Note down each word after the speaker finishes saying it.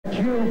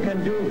you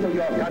can do for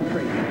your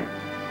country.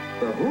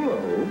 The hula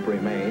hoop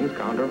remains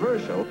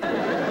controversial.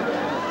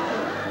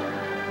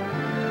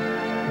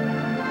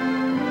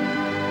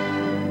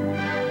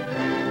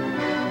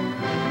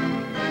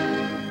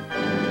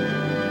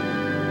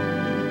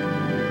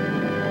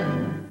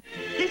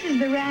 This is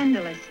the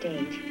Randall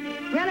Estate,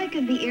 relic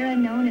of the era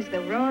known as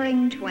the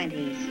Roaring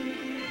Twenties.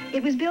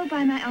 It was built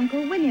by my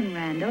Uncle William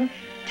Randall,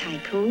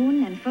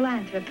 tycoon and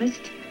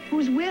philanthropist,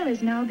 whose will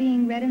is now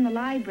being read in the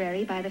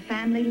library by the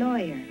family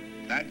lawyer.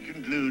 That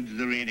concludes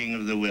the reading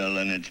of the will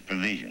and its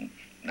provisions.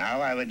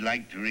 Now I would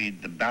like to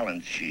read the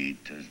balance sheet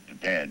as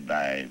prepared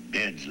by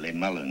Beardsley,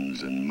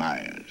 Mullins, and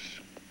Myers.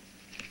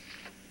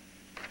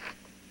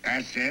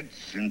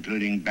 Assets,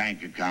 including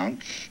bank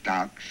accounts,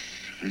 stocks,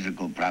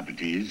 physical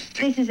properties...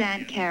 This is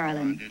Aunt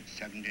Carolyn.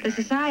 The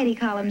society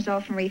columns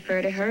often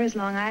refer to her as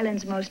Long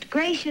Island's most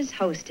gracious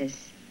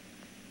hostess.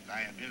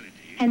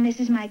 And this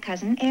is my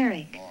cousin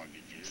Eric,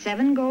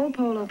 7-goal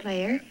polo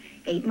player,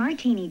 8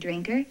 martini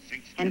drinker,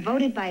 and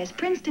voted by his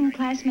Princeton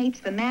classmates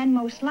the man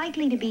most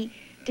likely to be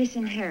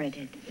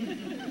disinherited.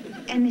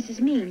 And this is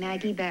me,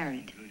 Maggie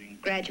Barrett,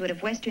 graduate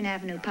of Western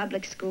Avenue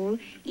Public School,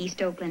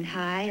 East Oakland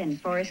High, and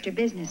Forrester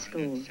Business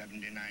School.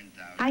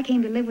 I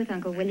came to live with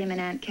Uncle William and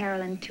Aunt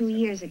Carolyn 2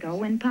 years ago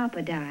when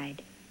Papa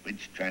died.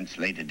 Which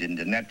translated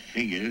into net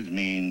figures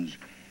means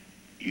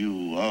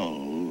you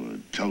owe a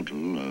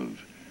total of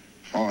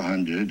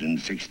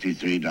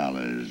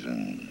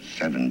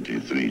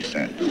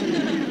 $463.73.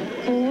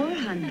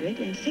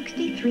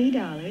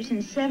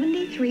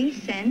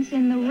 $463.73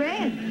 in the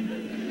red.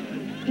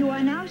 You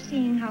are now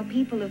seeing how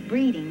people of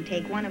breeding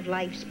take one of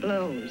life's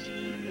blows.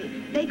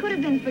 They could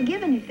have been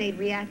forgiven if they'd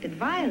reacted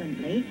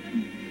violently,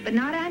 but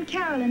not Aunt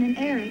Carolyn and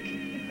Eric.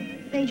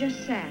 They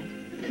just sat.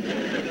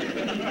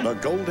 The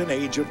Golden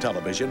Age of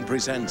Television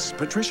presents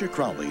Patricia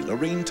Crowley,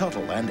 Lurene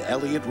Tuttle, and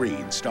Elliott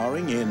Reid,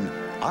 starring in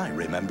I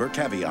Remember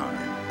Caviar.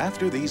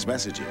 After these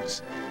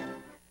messages,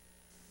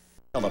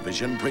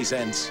 Television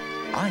presents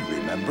I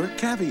Remember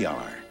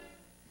Caviar.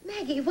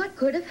 Maggie, what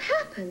could have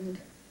happened?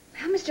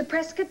 Well, Mr.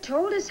 Prescott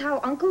told us how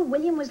Uncle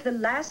William was the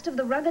last of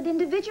the rugged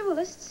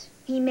individualists.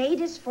 He made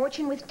his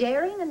fortune with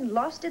daring and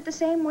lost it the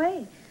same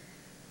way.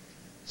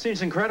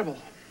 Seems incredible.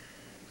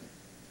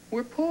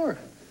 We're poor.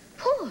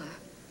 Poor?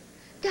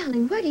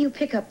 Darling, where do you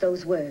pick up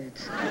those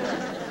words?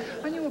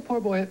 I knew a poor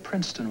boy at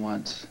Princeton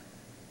once.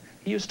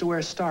 He used to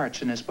wear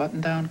starch in his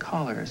button-down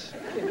collars.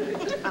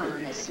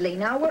 Honestly,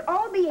 now we're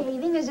all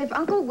behaving as if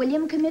Uncle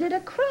William committed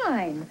a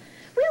crime.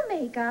 We'll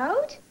make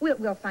out.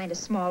 We'll find a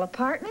small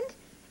apartment,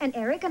 and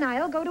Eric and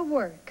I'll go to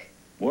work.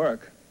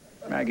 Work?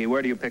 Maggie,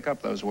 where do you pick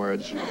up those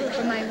words?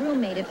 From my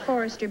roommate at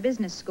Forrester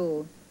Business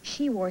School.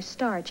 She wore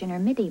starch in her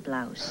midi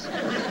blouse.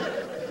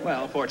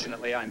 Well,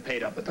 fortunately, I'm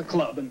paid up at the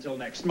club until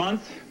next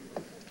month.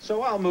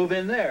 So I'll move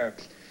in there.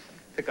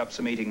 Pick up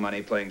some eating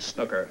money playing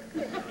snooker.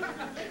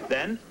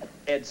 Then,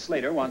 Ed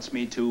Slater wants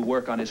me to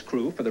work on his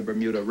crew for the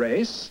Bermuda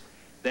race.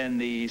 Then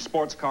the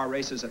sports car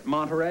races at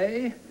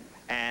Monterey.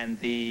 And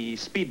the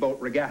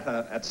speedboat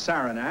regatta at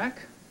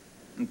Saranac.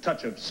 And a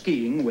touch of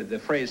skiing with the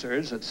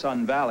Frasers at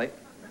Sun Valley.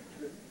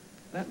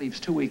 That leaves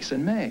 2 weeks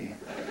in May.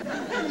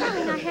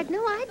 Darling, I had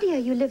no idea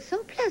you lived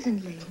so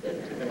pleasantly.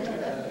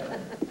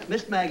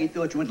 Miss Maggie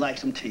thought you would like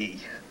some tea.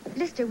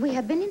 Lister, we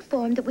have been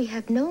informed that we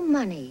have no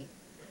money.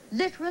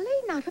 Literally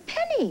not a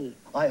penny.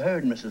 I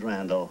heard, Mrs.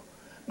 Randall.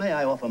 May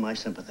I offer my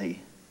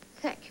sympathy?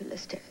 Thank you,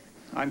 Lister.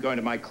 I'm going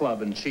to my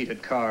club and cheat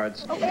at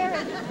cards. Oh,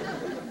 Eric,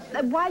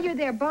 while you're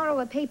there, borrow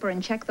a paper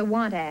and check the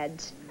want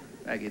ads.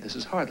 Maggie, this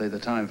is hardly the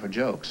time for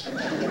jokes.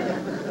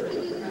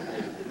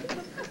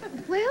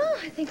 Well,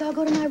 I think I'll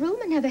go to my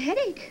room and have a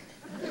headache.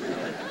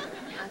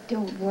 Now,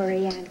 don't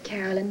worry, Aunt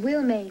Carolyn.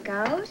 We'll make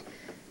out.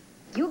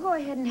 You go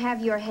ahead and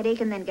have your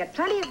headache and then get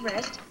plenty of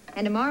rest.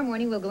 And tomorrow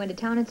morning, we'll go into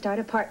town and start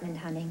apartment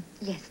hunting.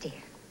 Yes, dear.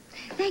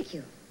 Thank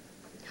you.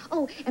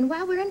 Oh, and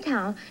while we're in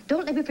town,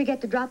 don't let me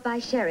forget to drop by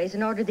Sherry's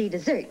and order the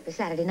dessert for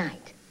Saturday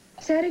night.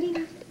 Saturday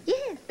night?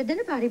 Yes, the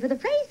dinner party for the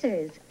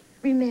Frasers.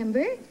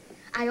 Remember?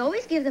 I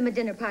always give them a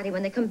dinner party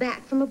when they come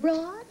back from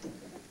abroad.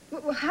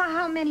 Well,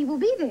 how many will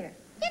be there?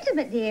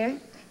 Intimate, dear.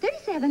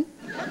 37.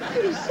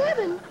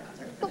 37?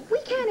 But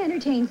we can't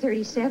entertain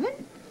 37.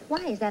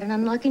 Why, is that an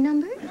unlucky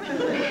number?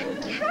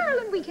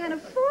 Carolyn, we can't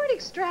afford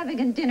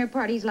extravagant dinner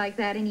parties like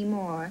that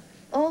anymore.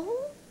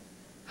 Oh?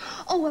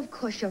 Oh, of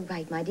course you're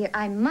right, my dear.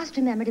 I must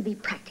remember to be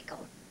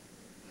practical.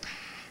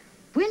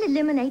 We'll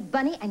eliminate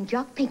Bunny and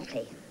Jock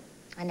Pinkley.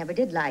 I never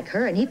did like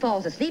her, and he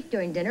falls asleep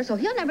during dinner, so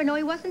he'll never know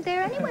he wasn't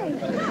there anyway.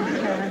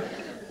 Carolyn,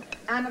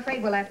 I'm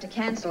afraid we'll have to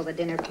cancel the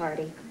dinner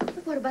party.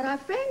 But what about our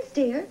friends,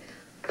 dear?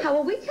 How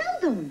will we tell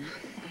them?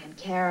 Aunt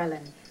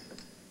Carolyn.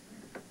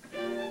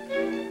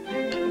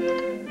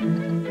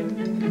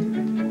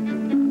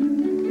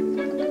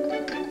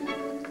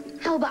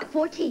 How about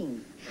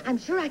 14? I'm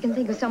sure I can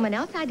think of someone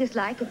else I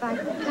dislike if I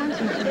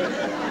concentrate.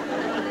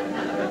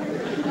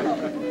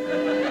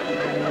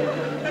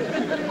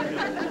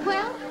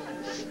 Well?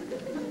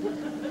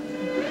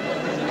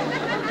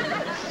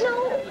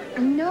 No.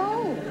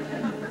 No.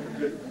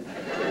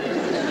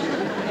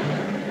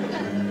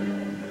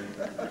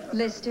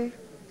 Lister,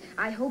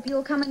 I hope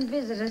you'll come and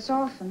visit us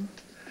often.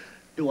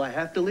 Do I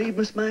have to leave,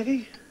 Miss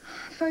Maggie?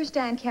 First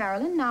Aunt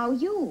Carolyn, now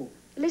you.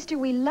 Lister,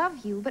 we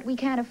love you, but we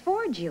can't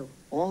afford you.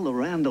 All the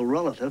Randall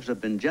relatives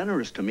have been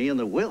generous to me in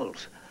their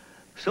wills.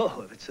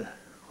 So, if it's a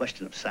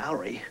question of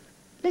salary...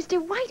 Lister,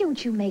 why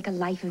don't you make a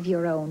life of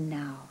your own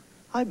now?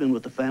 I've been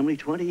with the family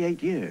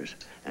 28 years,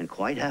 and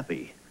quite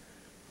happy.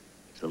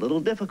 It's a little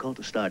difficult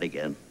to start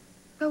again.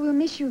 Well, we'll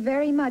miss you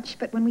very much,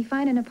 but when we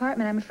find an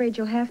apartment, I'm afraid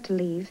you'll have to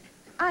leave.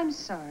 I'm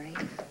sorry.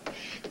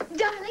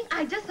 Darling,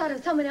 I just thought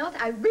of someone else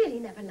I really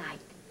never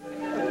liked.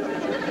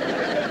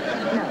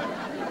 No.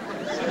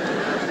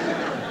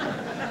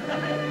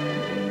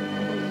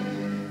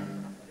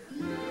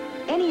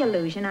 Any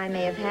illusion I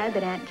may have had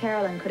that Aunt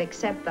Carolyn could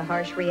accept the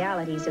harsh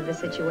realities of the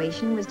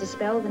situation was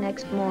dispelled the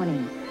next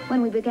morning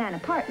when we began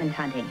apartment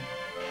hunting.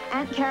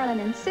 Aunt Carolyn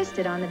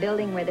insisted on the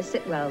building where the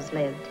Sitwells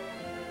lived.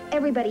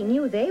 Everybody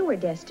knew they were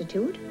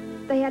destitute.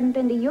 They hadn't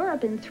been to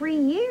Europe in 3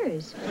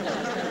 years.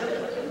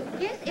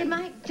 Yes, it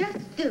might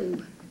just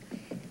do.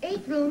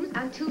 8 rooms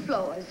on 2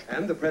 floors.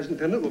 And the present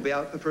tenant will be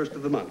out the first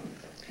of the month.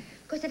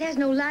 Of course, it has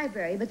no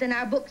library, but then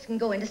our books can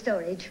go into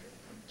storage.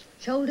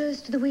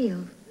 Shoulders to the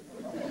wheel.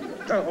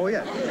 Oh,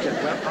 yes.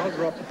 Yes, well, I'll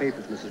draw up the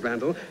papers, Mrs.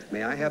 Randall.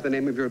 May I have the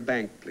name of your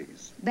bank,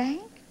 please?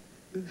 Bank?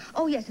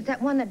 Oh, yes, it's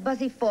that one that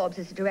Buzzy Forbes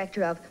is the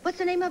director of. What's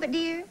the name of it,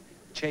 dear?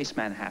 Chase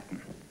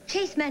Manhattan.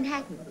 Chase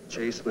Manhattan.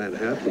 Chase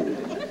Manhattan.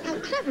 How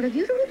clever of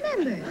you to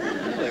remember.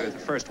 They were the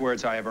first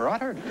words I ever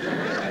uttered.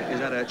 Is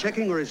that a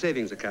checking or a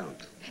savings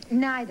account?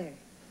 Neither.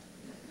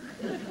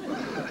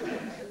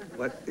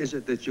 What is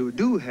it that you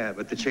do have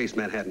at the Chase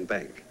Manhattan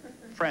Bank?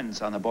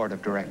 Friends on the board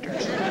of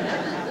directors.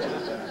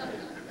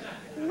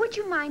 Would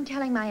you mind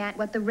telling my aunt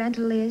what the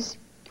rental is?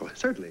 Oh,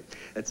 certainly.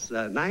 It's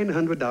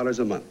 $900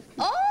 a month.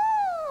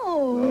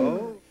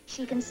 Oh!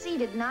 She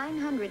conceded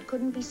 900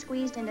 couldn't be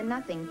squeezed into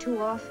nothing too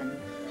often.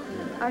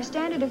 Our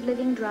standard of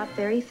living dropped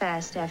very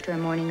fast after a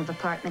morning of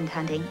apartment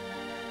hunting.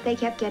 They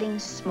kept getting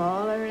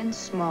smaller and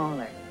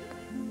smaller.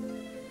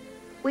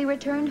 We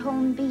returned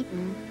home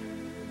beaten,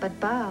 but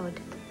bowed.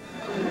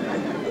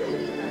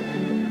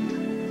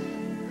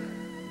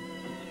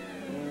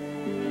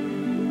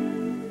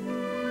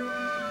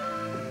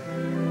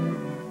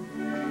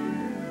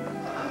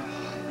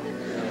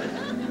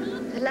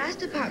 The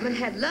last apartment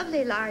had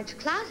lovely large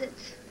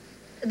closets.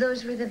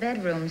 Those were the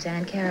bedrooms,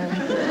 Aunt Carolyn.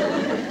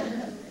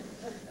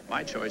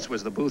 My choice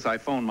was the booth I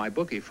phoned my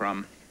bookie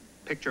from.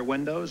 Picture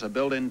windows, a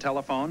built-in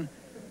telephone,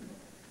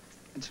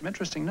 and some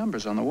interesting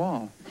numbers on the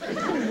wall.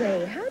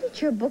 Ray, how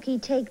did your bookie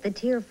take the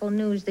tearful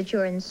news that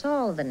you're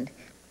insolvent?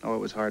 Oh, it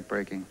was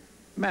heartbreaking.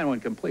 The man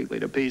went completely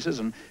to pieces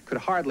and could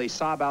hardly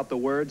sob out the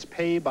words,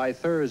 "Pay by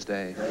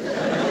Thursday."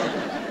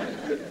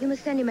 You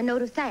must send him a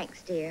note of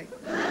thanks, dear.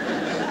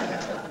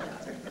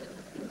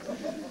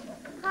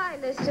 Hi,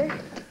 Lister.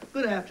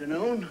 Good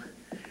afternoon.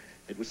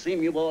 It would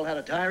seem you've all had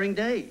a tiring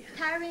day.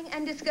 Tiring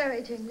and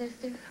discouraging,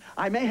 Lister.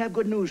 I may have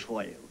good news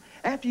for you.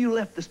 After you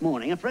left this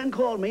morning, a friend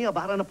called me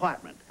about an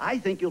apartment. I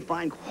think you'll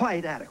find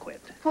quite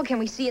adequate. Well, can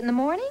we see it in the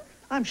morning?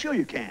 I'm sure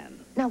you can.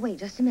 Now, wait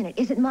just a minute.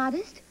 Is it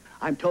modest?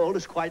 I'm told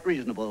it's quite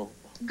reasonable.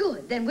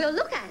 Good. Then we'll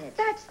look at it.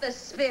 That's the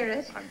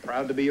spirit. I'm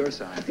proud to be your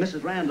son.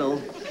 Mrs.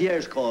 Randall,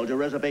 Pierre's called. Your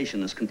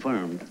reservation is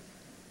confirmed.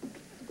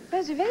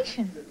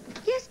 Reservation?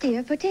 Yes,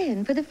 dear, for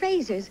 10, for the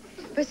Frasers,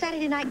 for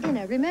Saturday night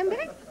dinner, remember?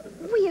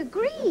 We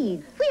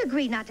agreed. We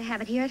agreed not to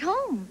have it here at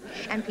home.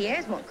 And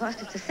Pierre's won't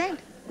cost us a cent.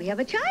 We have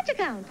a charge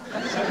account. I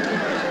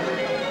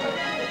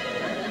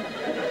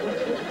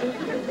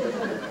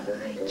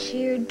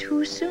cheered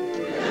too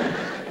soon.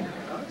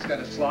 Well, it's got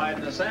a slide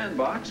in the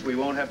sandbox. We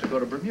won't have to go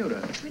to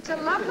Bermuda. It's a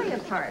lovely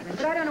apartment,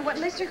 but I don't know what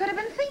Lister could have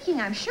been thinking.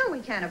 I'm sure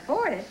we can't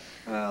afford it.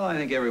 Well, I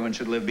think everyone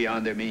should live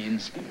beyond their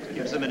means.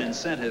 Gives them an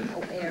incentive.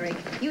 Oh, Eric,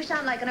 you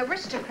sound like an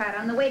aristocrat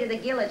on the way to the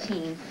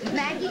guillotine.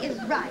 Maggie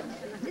is right.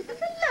 This is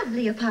a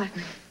lovely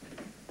apartment.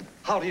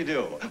 How do you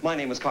do? My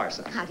name is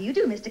Carson. How do you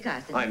do, Mr.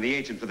 Carson? I'm the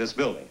agent for this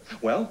building.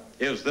 Well,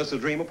 is this a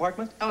dream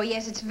apartment? Oh,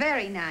 yes, it's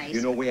very nice.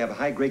 You know, we have a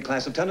high-grade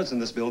class of tenants in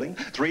this building.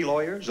 3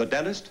 lawyers, a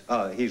dentist.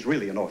 He's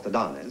really an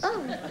orthodontist.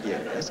 Oh.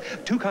 Yes.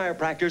 2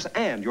 chiropractors,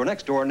 and your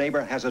next-door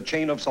neighbor has a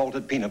chain of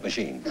salted peanut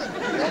machines.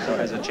 Also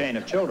has a chain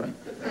of children.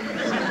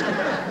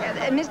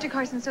 Mr.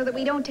 Carson, so that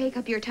we don't take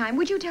up your time,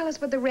 would you tell us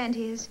what the rent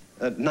is?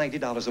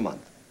 $90 a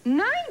month.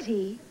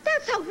 90?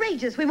 That's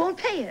outrageous. We won't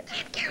pay it.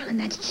 Aunt Carolyn,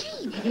 that's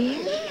cheap. It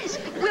is? Yes.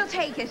 We'll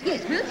take it.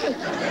 Yes, we'll take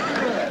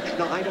it.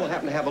 Now, I don't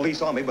happen to have a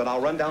lease on me, but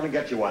I'll run down and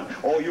get you one.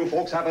 Oh, you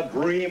folks have a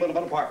dream of an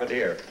apartment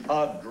here.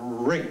 A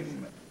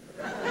dream.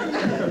 I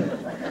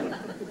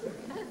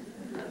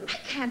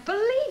can't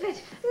believe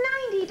it.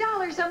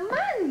 $90 a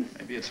month.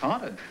 Maybe it's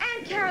haunted.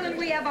 Aunt Carolyn,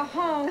 we have a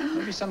home.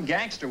 Maybe some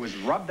gangster was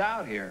rubbed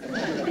out here.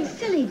 Don't be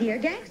silly, dear.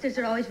 Gangsters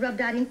are always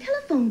rubbed out in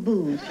telephone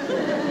booths.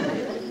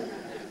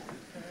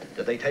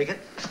 Did they take it?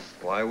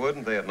 Why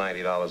wouldn't they at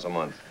 $90 a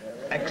month?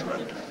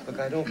 Excellent. Look,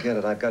 I don't get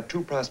it. I've got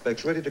 2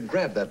 prospects ready to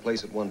grab that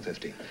place at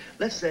 $150.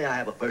 Let's say I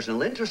have a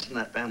personal interest in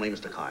that family,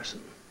 Mr.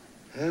 Carson.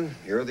 Well,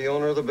 you're the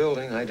owner of the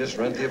building. I just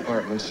rent the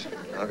apartments.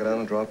 I'll go down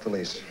and draw up the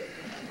lease.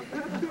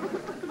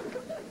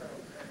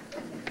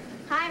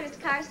 Miss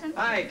Carson.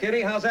 Hi,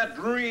 Kitty. How's that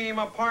dream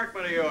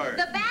apartment of yours?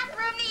 The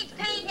bathroom needs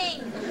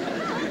painting.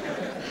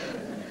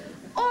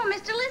 Oh,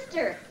 Mr.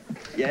 Lister.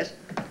 Yes?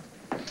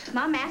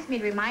 Mom asked me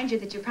to remind you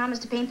that you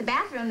promised to paint the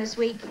bathroom this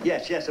week.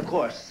 Yes, of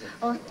course.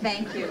 Oh,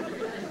 thank you.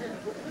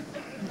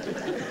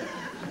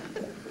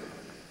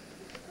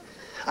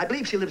 I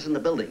believe she lives in the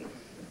building.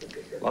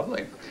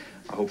 Lovely.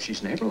 I hope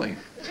she's neighborly.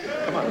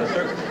 Come on,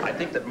 Lister. I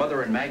think that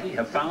Mother and Maggie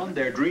have found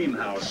their dream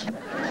house.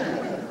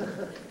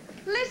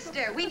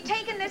 Lister, we've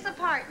taken this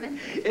apartment.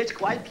 It's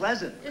quite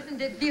pleasant.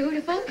 Isn't it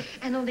beautiful?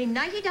 And only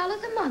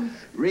 $90 a month.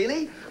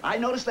 Really? I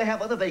noticed they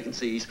have other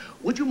vacancies.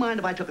 Would you mind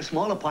if I took a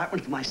small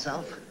apartment for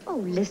myself? Oh,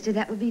 Lister,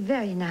 that would be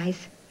very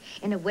nice.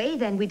 In a way,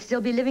 then, we'd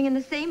still be living in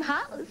the same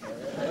house.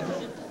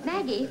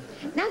 Maggie,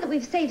 now that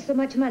we've saved so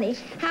much money,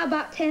 how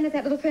about 10 at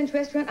that little French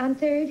restaurant on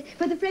 3rd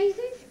for the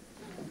Frasers?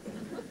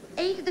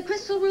 8 at the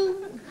Crystal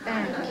Room?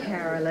 Aunt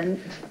Carolyn.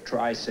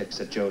 Try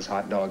 6 at Joe's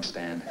hot dog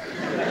stand.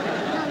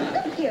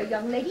 Now, look here,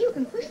 young lady, you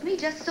can push me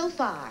just so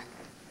far.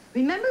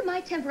 Remember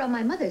my temper on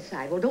my mother's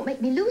side. Well, don't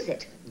make me lose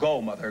it.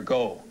 Go, Mother,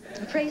 go.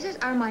 The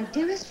Frasers are my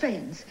dearest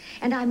friends,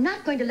 and I'm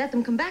not going to let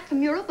them come back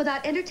from Europe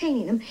without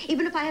entertaining them,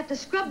 even if I have to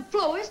scrub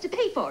floors to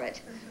pay for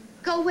it.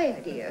 Go where,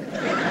 dear?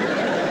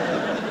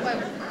 Well,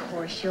 of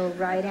course you're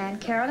right,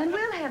 Aunt Carolyn.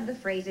 We'll have the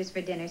Frasers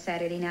for dinner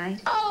Saturday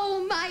night.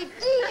 Oh, my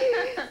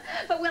dear.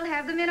 But we'll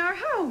have them in our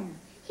home.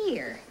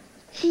 Here.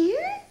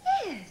 Here?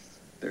 Yes.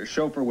 Their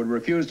chauffeur would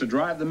refuse to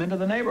drive them into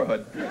the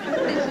neighborhood.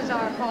 This is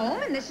our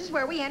home, and this is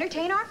where we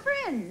entertain our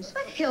friends.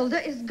 But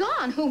Hilda is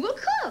gone. Who will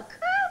cook?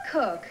 I'll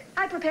cook.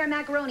 I prepare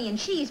macaroni and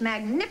cheese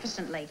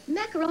magnificently.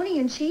 Macaroni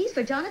and cheese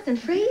for Jonathan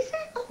Fraser?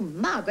 Oh,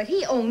 Margaret,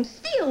 he owns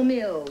steel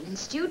mills. And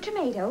stewed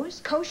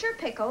tomatoes, kosher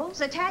pickles,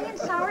 Italian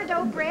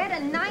sourdough bread,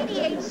 and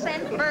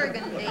 98-cent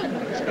burgundy.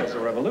 This guy's a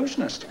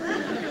revolutionist.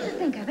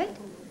 Think of it.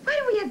 Why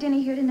don't we have dinner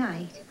here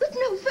tonight? With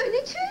no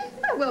furniture?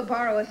 Well, we'll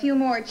borrow a few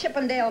more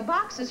Chippendale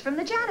boxes from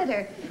the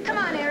janitor. Come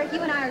on, Eric,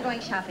 you and I are going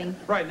shopping.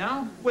 Right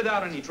now?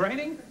 Without any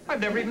training? I've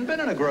never even been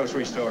in a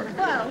grocery store.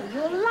 Well,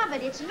 you'll love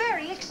it. It's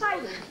very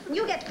exciting.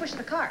 You get to push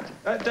the cart.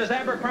 Does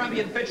Abercrombie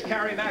and Fitch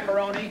carry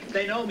macaroni?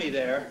 They know me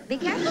there. Be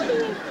careful,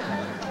 dear.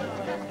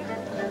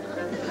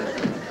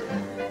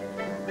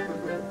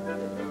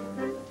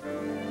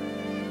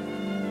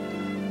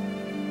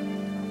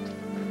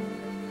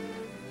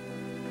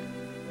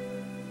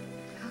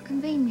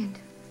 Convenient.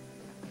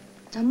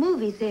 It's a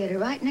movie theater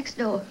right next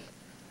door.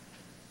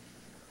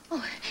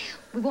 Oh,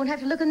 we won't have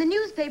to look in the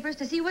newspapers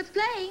to see what's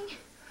playing.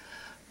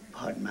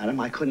 Pardon, madam,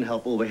 I couldn't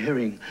help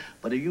overhearing,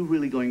 but are you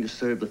really going to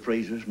serve the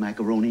Frasers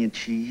macaroni and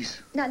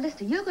cheese? Now,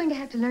 Lister, you're going to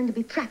have to learn to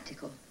be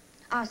practical.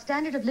 Our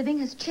standard of living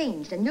has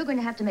changed, and you're going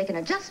to have to make an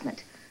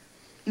adjustment.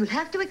 You'll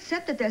have to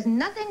accept that there's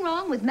nothing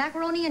wrong with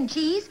macaroni and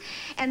cheese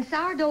and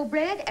sourdough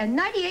bread and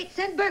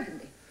 98-cent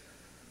burgundy.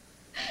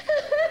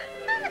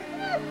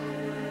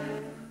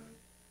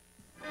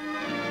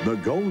 The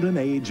golden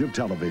age of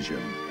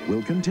television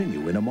will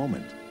continue in a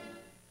moment.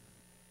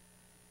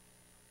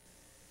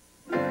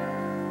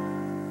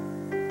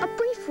 A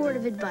brief word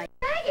of advice.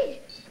 Maggie,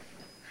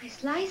 I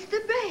sliced the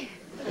bread.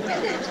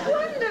 That's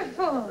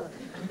wonderful.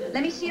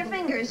 Let me see your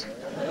fingers.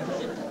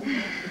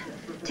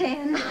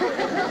 10.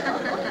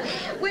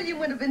 William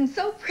would have been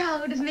so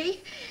proud of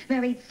me.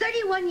 Married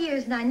 31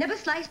 years and I never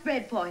sliced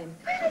bread for him.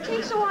 Well, it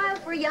takes a while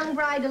for a young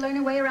bride to learn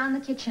her way around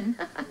the kitchen.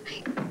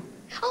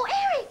 Oh,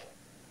 Eric!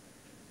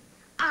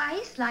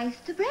 I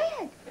sliced the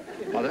bread.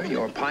 Mother,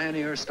 you're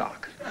pioneer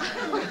stock.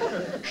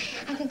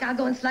 I think I'll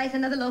go and slice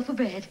another loaf of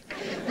bread.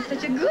 It's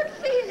such a good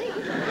feeling.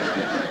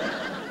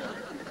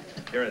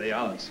 Here are the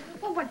olives.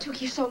 Well, what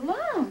took you so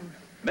long?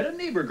 Met a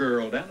neighbor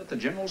girl down at the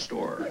general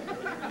store.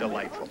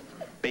 Delightful.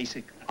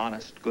 Basic,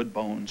 honest, good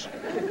bones.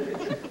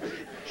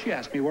 She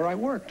asked me where I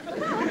worked.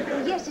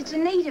 Yes, it's a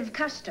native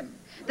custom.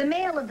 The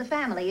male of the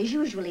family is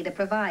usually the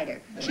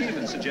provider. She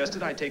even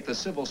suggested I take the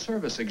civil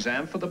service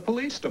exam for the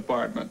police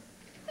department.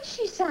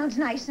 She sounds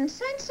nice and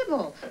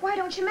sensible. Why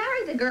don't you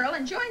marry the girl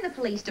and join the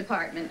police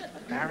department?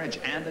 Marriage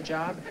and a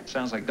job?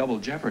 Sounds like double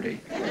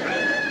jeopardy.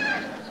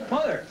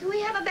 Mother! Do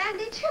we have a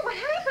bandage? What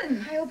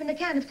happened? I opened a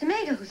can of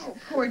tomatoes. Oh,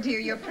 poor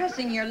dear, you're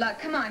pressing your luck.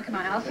 Come on,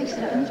 I'll fix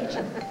it up in the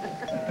kitchen.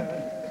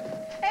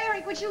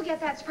 Eric, would you get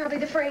that? It's probably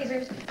the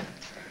Frasers.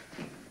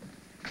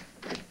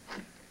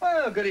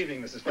 Well, good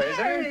evening, Mrs.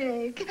 Fraser.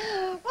 Eric!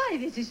 Why,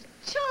 this is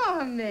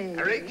charming.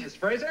 Eric, Miss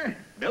Fraser.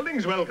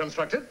 Building's well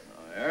constructed.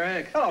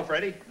 Eric. Hello,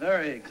 Freddie.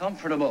 Very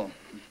comfortable.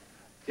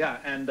 Yeah,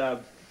 and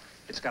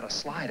it's got a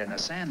slide and a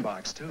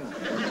sandbox, too.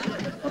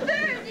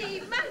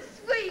 Bertie, my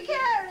sweet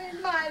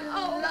Karen, my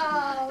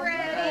love.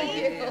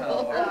 Freddie.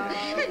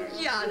 And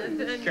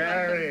Jonathan.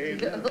 Karen,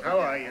 how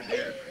are you,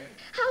 dear?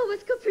 How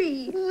was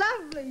Capri?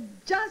 Lovely,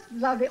 just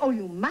lovely. Oh,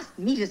 you must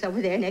meet us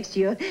over there next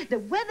year. The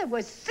weather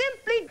was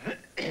simply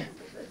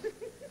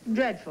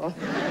dreadful.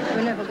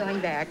 We're never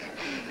going back.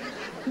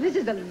 This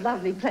is a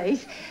lovely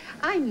place.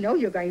 I know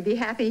you're going to be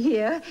happy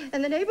here,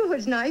 and the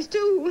neighborhood's nice,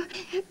 too.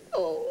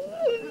 Oh,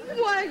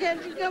 why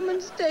can't you come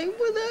and stay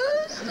with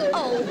us?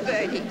 Oh,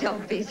 Bertie,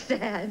 don't be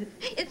sad.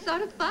 It's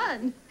sort of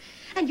fun.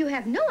 And you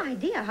have no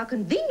idea how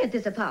convenient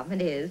this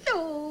apartment is.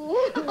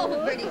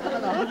 Oh, Bertie, come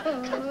along.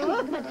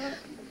 Come on.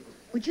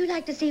 Would you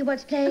like to see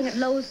what's playing at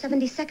Lowe's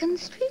 72nd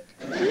Street?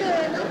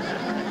 Yes.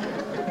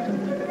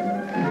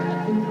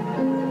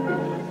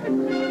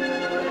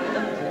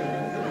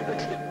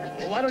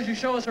 Well, why don't you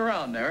show us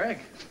around, Eric?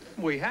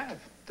 We have.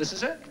 This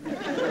is it.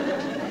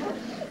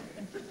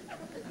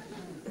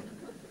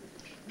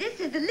 This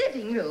is the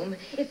living room.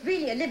 It's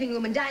really a living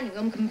room and dining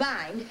room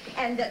combined.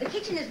 And the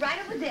kitchen is right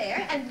over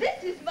there. And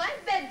this is my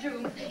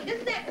bedroom.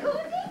 Isn't that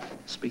cozy?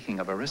 Speaking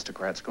of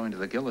aristocrats going to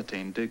the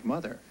guillotine, dig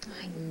mother.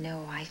 I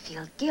know. I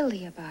feel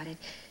guilty about it.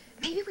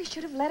 Maybe we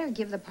should have let her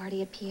give the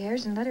party at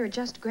Pierre's and let her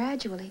adjust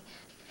gradually.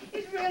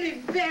 It's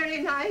really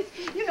very nice.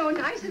 You know,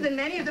 nicer than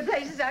many of the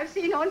places I've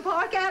seen on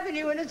Park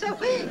Avenue, and it's so...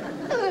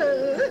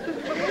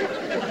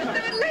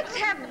 Let's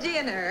have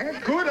dinner.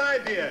 Good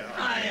idea.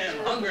 I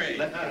am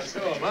hungry.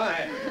 So am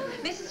I.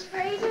 Mrs.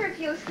 Fraser, if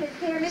you'll sit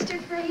there.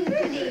 Mr.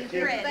 Fraser.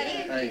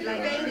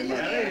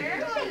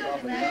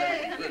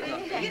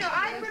 You know,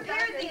 I've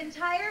prepared the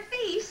entire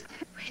feast.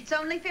 It's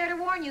only fair to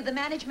warn you, the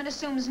management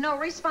assumes no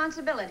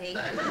responsibility.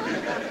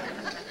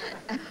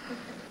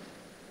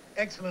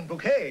 Excellent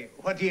bouquet.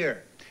 What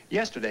year?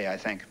 Yesterday, I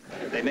think.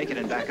 They make it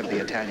in back of the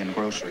Italian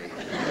grocery.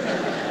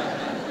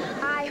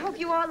 I hope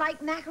you all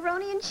like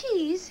macaroni and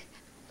cheese.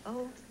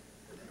 Oh,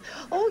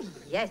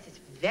 yes, it's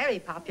very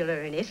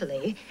popular in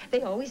Italy.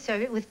 They always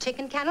serve it with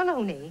chicken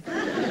cannelloni.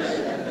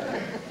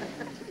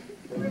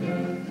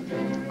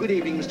 Good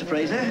evening, Mr.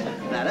 Fraser.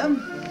 Madam.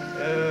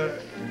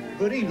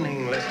 Good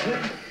evening, Lester.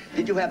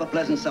 Did you have a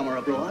pleasant summer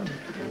abroad?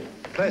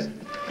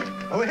 Pleasant.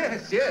 Oh,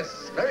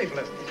 yes, very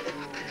pleasant.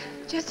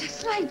 Just a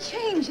slight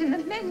change in the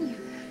menu.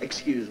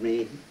 Excuse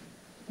me.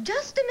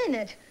 Just a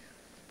minute.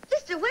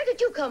 Mister, where did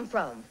you come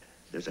from?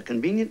 There's a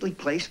conveniently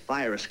placed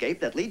fire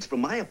escape that leads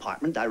from my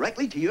apartment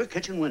directly to your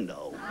kitchen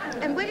window.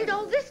 And where did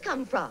all this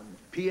come from?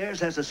 Pierre's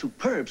has a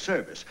superb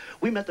service.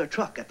 We met their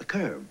truck at the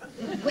curb.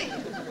 Wait.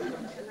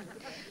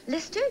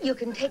 Lister, you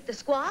can take the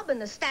squab and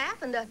the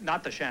staff and the...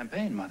 Not the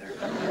champagne, Mother.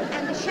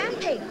 And the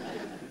champagne.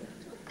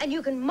 And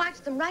you can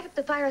march them right up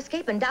the fire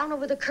escape and down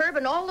over the curb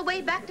and all the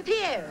way back to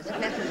Pierre's, if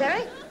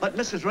necessary. But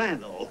Mrs.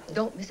 Randall...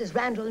 Don't Mrs.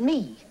 Randall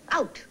me.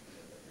 Out.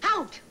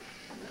 Out.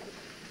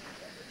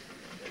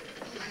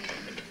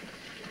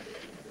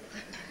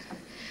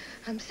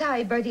 I'm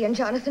sorry, Bertie and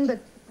Jonathan, but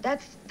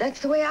that's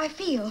the way I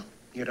feel.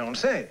 You don't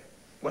say.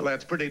 Well,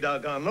 that's pretty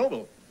doggone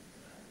noble.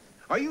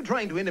 Are you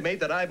trying to intimate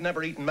that I've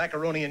never eaten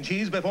macaroni and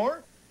cheese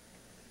before?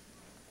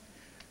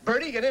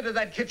 Bertie, get into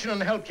that kitchen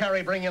and help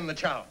Carrie bring in the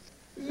chow.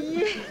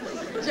 Yes,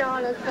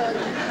 Jonathan.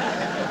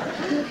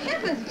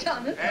 Heavens,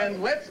 Jonathan.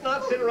 And let's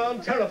not sit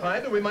around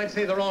terrified that we might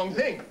say the wrong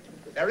thing.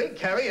 Eric,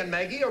 Carrie, and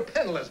Maggie are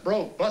penniless,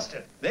 broke,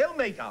 busted. They'll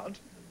make out.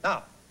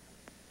 Now,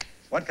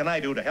 what can I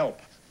do to help?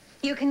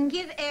 You can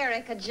give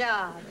Eric a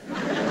job.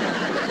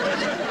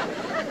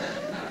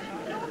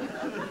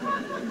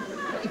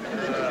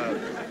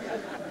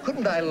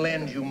 Couldn't I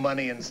lend you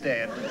money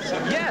instead?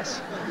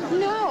 Yes.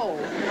 No.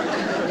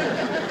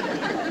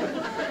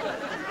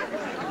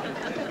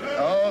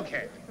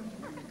 Okay.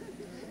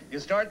 You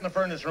start in the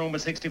furnace room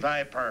with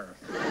 65 per.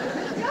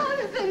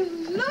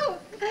 Jonathan,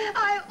 look.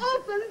 I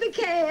opened the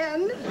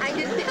can. I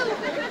just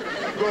helped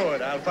it.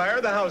 Good. I'll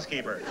fire the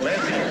housekeeper.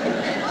 Let's hear it.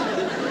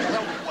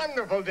 A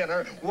wonderful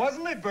dinner,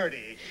 wasn't it,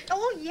 Bertie?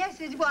 Oh, yes,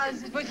 it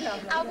was. It was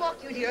lovely. I'll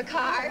walk you to your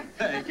car.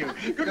 Thank you.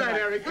 Good night,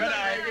 Eric. Good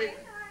night.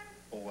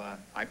 Oh,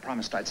 I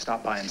promised I'd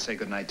stop by and say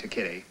goodnight to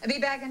Kitty. I'll be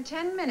back in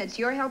 10 minutes.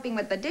 You're helping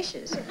with the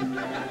dishes.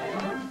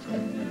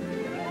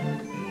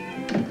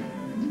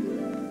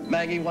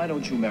 Maggie, why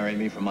don't you marry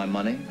me for my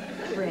money?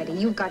 Freddie,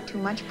 you've got too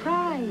much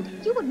pride.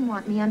 You wouldn't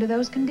want me under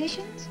those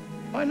conditions.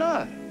 Why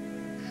not?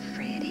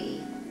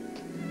 Freddie.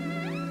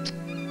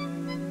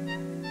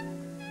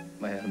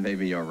 Well,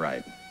 maybe you're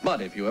right.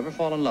 But if you ever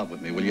fall in love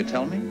with me, will you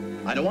tell me?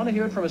 I don't want to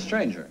hear it from a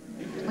stranger.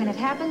 When it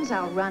happens,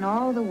 I'll run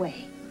all the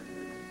way.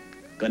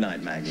 Good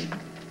night, Maggie.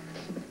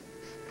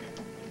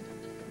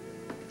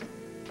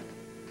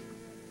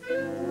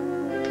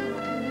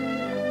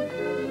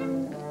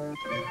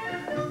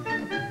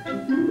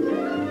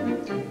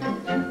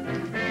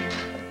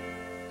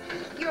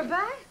 You're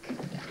back?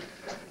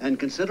 And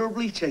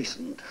considerably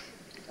chastened.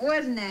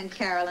 Wasn't Aunt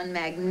Carolyn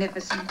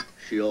magnificent?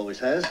 She always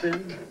has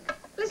been.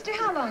 Lister,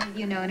 how long have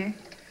you known her?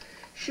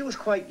 She was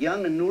quite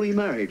young and newly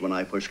married when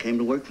I first came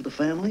to work for the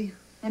family.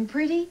 And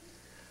pretty?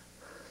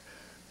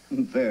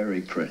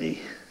 Very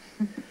pretty.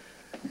 Why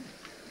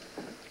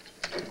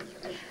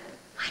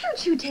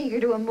don't you take her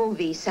to a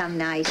movie some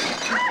night?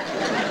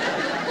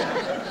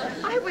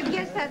 I would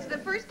guess that's the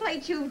first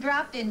plate you've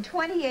dropped in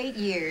 28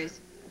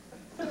 years.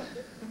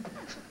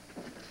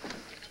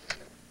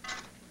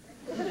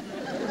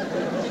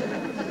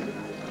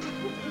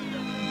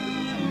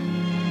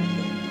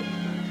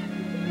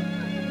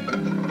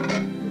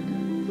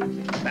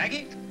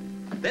 Maggie,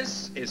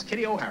 this is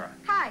Kitty O'Hara.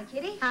 Hi,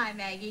 Kitty. Hi,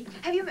 Maggie.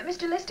 Have you met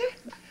Mr. Lister?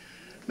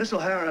 Miss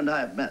O'Hara and I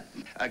have met.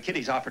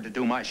 Kitty's offered to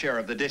do my share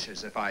of the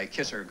dishes if I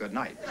kiss her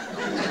goodnight.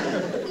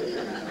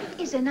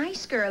 Is a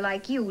nice girl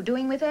like you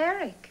doing with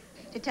Eric?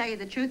 To tell you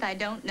the truth, I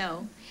don't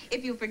know.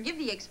 If you forgive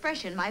the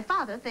expression, my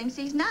father thinks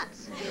he's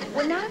nuts.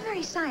 Well, not a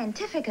very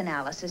scientific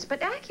analysis,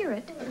 but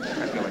accurate.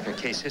 I feel like a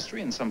case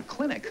history in some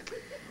clinic.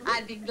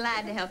 I'd be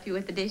glad to help you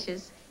with the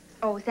dishes.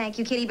 Oh, thank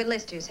you, Kitty, but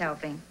Lister's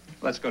helping.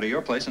 Let's go to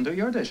your place and do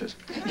your dishes.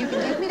 You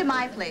can take me to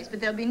my place, but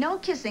there'll be no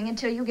kissing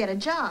until you get a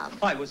job.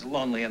 I was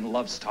lonely and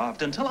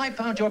love-starved until I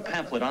found your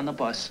pamphlet on the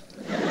bus.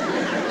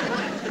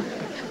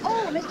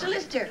 Oh, Mr.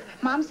 Lister,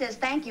 Mom says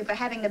thank you for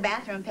having the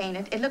bathroom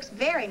painted. It looks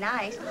very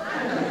nice.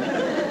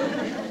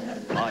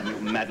 On, you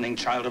maddening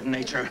child of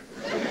nature.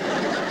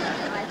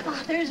 My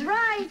father's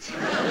right.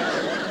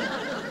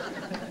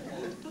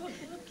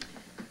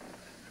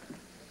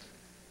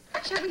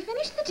 Shall we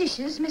finish the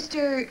dishes,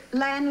 Mr.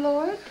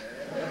 Landlord?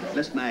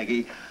 Miss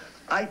Maggie,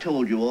 I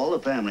told you all the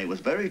family was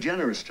very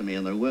generous to me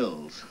in their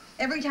wills.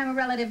 Every time a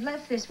relative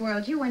left this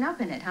world, you went up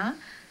in it, huh?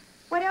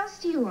 What else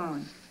do you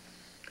own?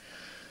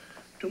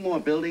 2 more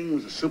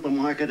buildings, a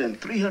supermarket, and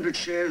 300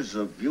 shares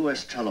of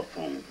U.S.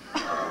 Telephone.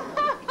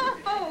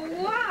 Oh,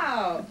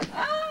 wow.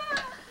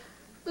 Ah.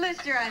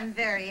 Lister, I'm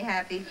very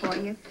happy for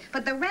you.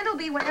 But the rent will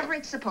be whatever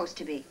it's supposed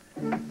to be.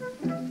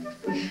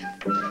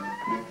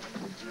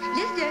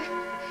 Lister,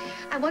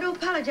 I want to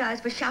apologize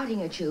for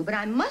shouting at you, but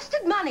I must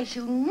admonish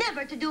you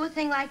never to do a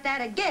thing like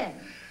that again.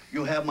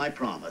 You have my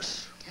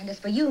promise. And as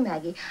for you,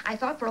 Maggie, I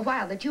thought for a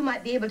while that you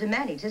might be able to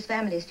manage this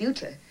family's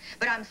future.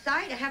 But I'm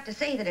sorry to have to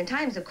say that in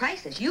times of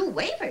crisis, you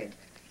wavered.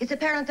 It's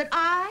apparent that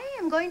I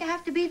am going to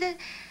have to be the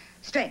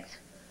strength.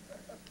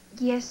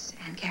 Yes,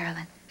 Aunt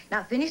Carolyn.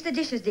 Now, finish the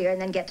dishes, dear, and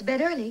then get to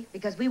bed early,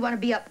 because we want to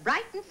be up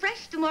bright and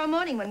fresh tomorrow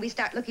morning when we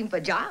start looking for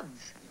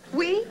jobs.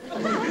 We?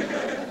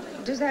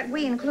 Does that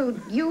we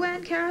include you,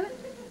 Aunt Carolyn?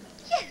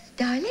 Yes,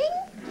 darling.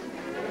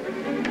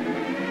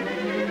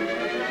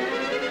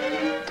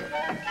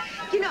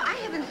 You know, I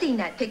haven't seen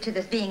that picture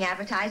that's being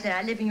advertised in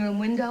our living room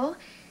window.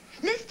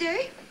 Lister,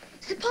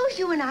 suppose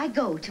you and I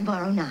go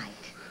tomorrow night.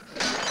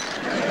 So,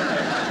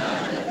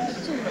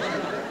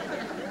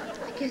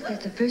 I guess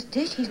that's the first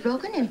dish he's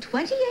broken in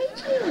 28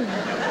 years.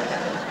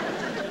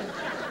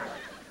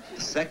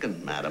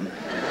 Second, madam.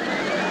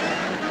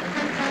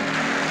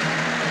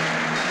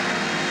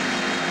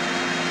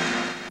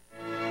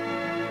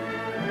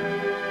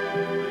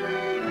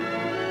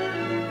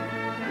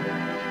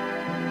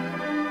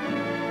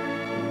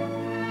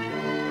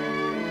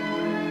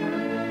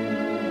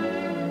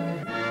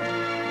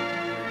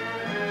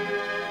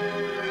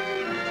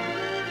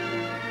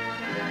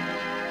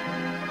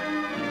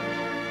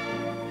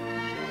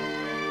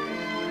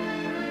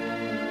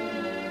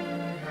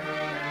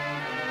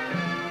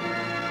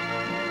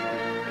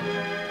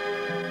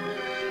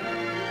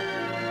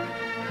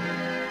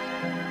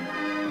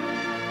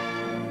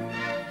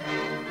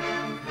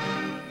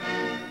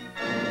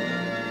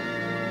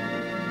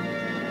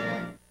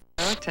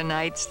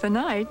 Tonight's the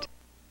night.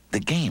 The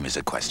game is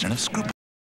a question of scruples.